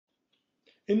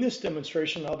In this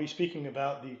demonstration, I'll be speaking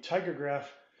about the TigerGraph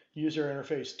user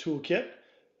interface toolkit,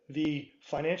 the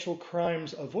financial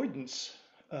crimes avoidance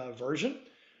version.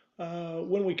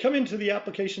 When we come into the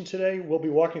application today, we'll be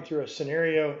walking through a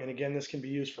scenario, and again, this can be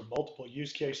used for multiple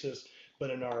use cases, but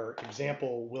in our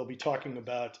example, we'll be talking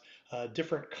about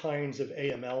different kinds of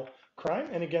AML crime,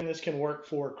 and again, this can work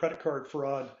for credit card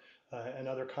fraud and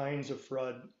other kinds of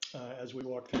fraud as we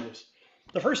walk through this.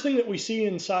 The first thing that we see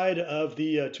inside of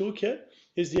the toolkit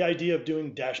is the idea of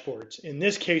doing dashboards. In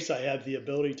this case, I have the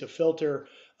ability to filter,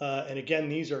 and again,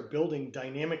 these are building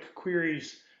dynamic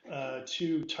queries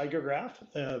to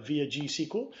TigerGraph via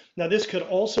GSQL. Now, this could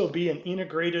also be an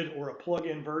integrated or a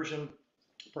plug-in version.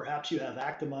 Perhaps you have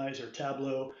Actimize or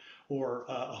Tableau or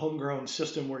a homegrown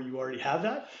system where you already have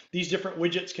that. These different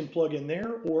widgets can plug in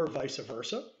there or vice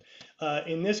versa.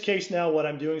 In this case now, what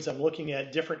I'm doing is I'm looking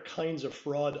at different kinds of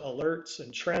fraud alerts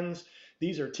and trends.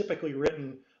 These are typically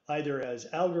written either as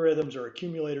algorithms or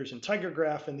accumulators in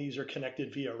TigerGraph, and these are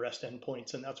connected via REST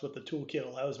endpoints, and that's what the toolkit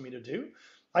allows me to do.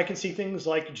 I can see things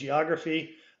like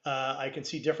geography. I can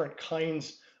see different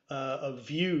kinds of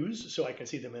views, so I can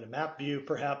see them in a map view,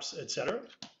 perhaps, etc.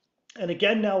 And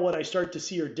again, now what I start to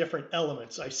see are different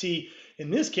elements. I see, in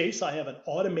this case, I have an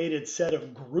automated set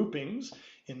of groupings.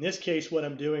 In this case, what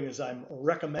I'm doing is I'm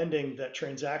recommending that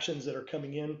transactions that are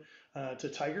coming in to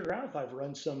TigerGraph, I've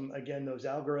run some, again, those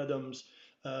algorithms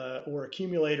or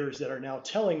accumulators that are now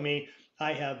telling me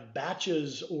I have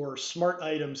batches or smart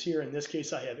items here. In this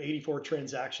case, I have 84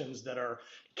 transactions that are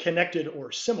connected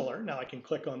or similar. Now I can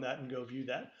click on that and go view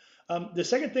that. The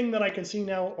second thing that I can see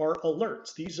now are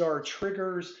alerts. These are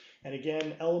triggers and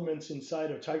again, elements inside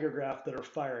of TigerGraph that are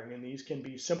firing. And these can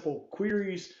be simple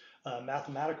queries,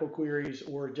 mathematical queries,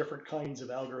 or different kinds of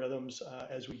algorithms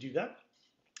as we do that.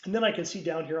 And then I can see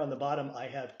down here on the bottom, I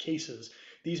have cases.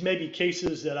 These may be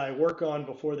cases that I work on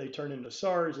before they turn into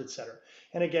SARs, etc.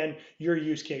 And again, your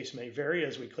use case may vary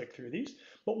as we click through these.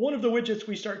 But one of the widgets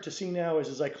we start to see now is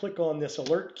as I click on this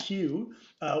alert queue,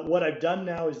 what I've done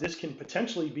now is this can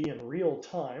potentially be in real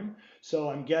time. So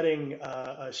I'm getting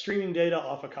streaming data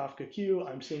off a Kafka queue.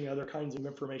 I'm seeing other kinds of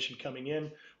information coming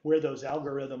in where those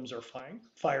algorithms are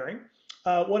firing.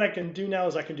 What I can do now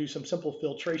is I can do some simple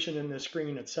filtration in this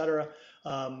screen, etc.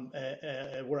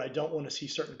 Where I don't want to see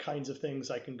certain kinds of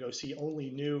things, I can go see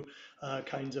only new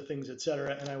kinds of things,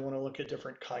 etc. And I want to look at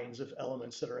different kinds of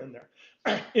elements that are in there.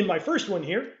 In my first one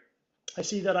here, I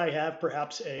see that I have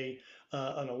perhaps an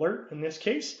alert in this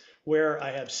case where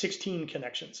I have 16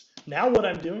 connections. Now what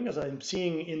I'm doing is I'm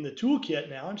seeing in the toolkit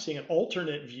now, I'm seeing an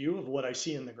alternate view of what I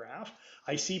see in the graph.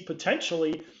 I see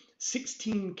potentially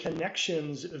 16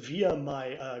 connections via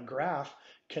my graph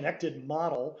connected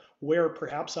model where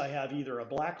perhaps I have either a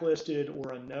blacklisted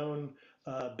or a known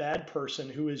bad person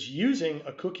who is using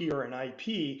a cookie or an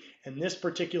IP, and this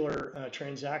particular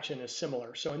transaction is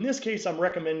similar. So in this case, I'm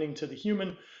recommending to the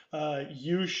human,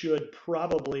 you should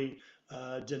probably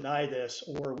deny this,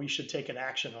 or we should take an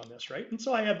action on this, right? And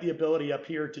so I have the ability up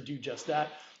here to do just that.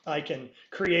 I can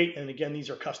create, and again, these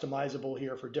are customizable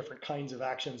here for different kinds of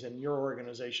actions in your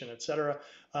organization, et cetera.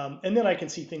 And then I can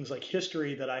see things like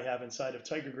history that I have inside of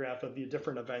TigerGraph of the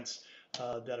different events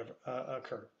that have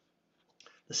occurred.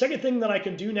 The second thing that I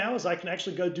can do now is I can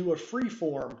actually go do a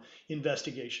free-form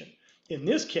investigation. In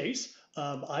this case,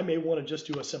 I may want to just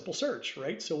do a simple search,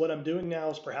 right? So what I'm doing now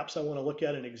is perhaps I want to look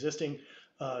at an existing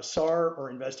SAR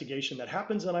or investigation that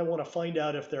happens, and I want to find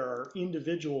out if there are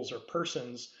individuals or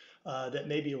persons that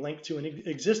may be linked to an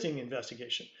existing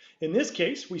investigation. In this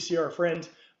case, we see our friend,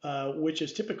 which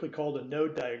is typically called a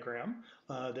node diagram.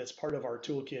 That's part of our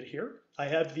toolkit here. I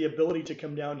have the ability to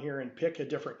come down here and pick a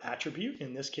different attribute.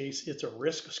 In this case, it's a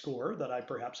risk score that I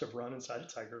perhaps have run inside of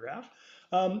TigerGraph.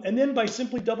 And then by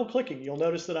simply double clicking, you'll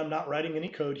notice that I'm not writing any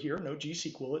code here, no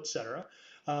GSQL, etc.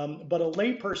 But a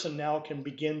layperson now can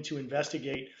begin to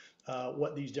investigate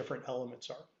what these different elements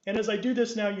are. And as I do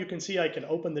this now, you can see I can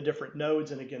open the different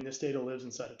nodes. And again, this data lives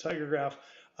inside of TigerGraph.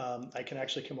 I can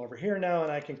actually come over here now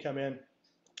and I can come in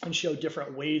and show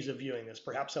different ways of viewing this.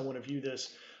 Perhaps I want to view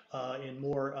this in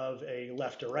more of a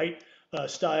left to right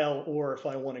style, or if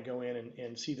I want to go in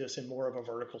and see this in more of a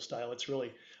vertical style, it's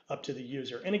really up to the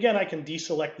user. And again, I can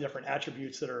deselect different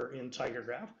attributes that are in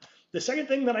TigerGraph. The second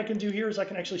thing that I can do here is I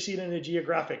can actually see it in a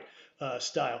geographic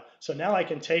style. So now I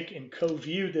can take and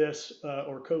co-view this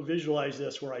or co-visualize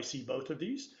this where I see both of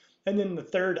these. And then the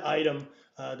third item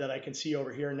that I can see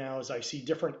over here now is I see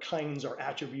different kinds or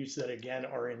attributes that again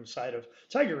are inside of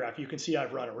TigerGraph. You can see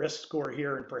I've run a risk score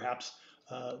here, and perhaps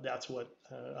that's what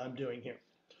I'm doing here.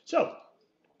 So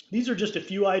these are just a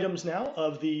few items now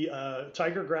of the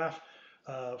TigerGraph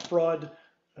fraud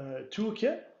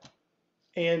toolkit.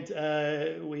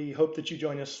 and we hope that you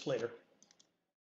join us later.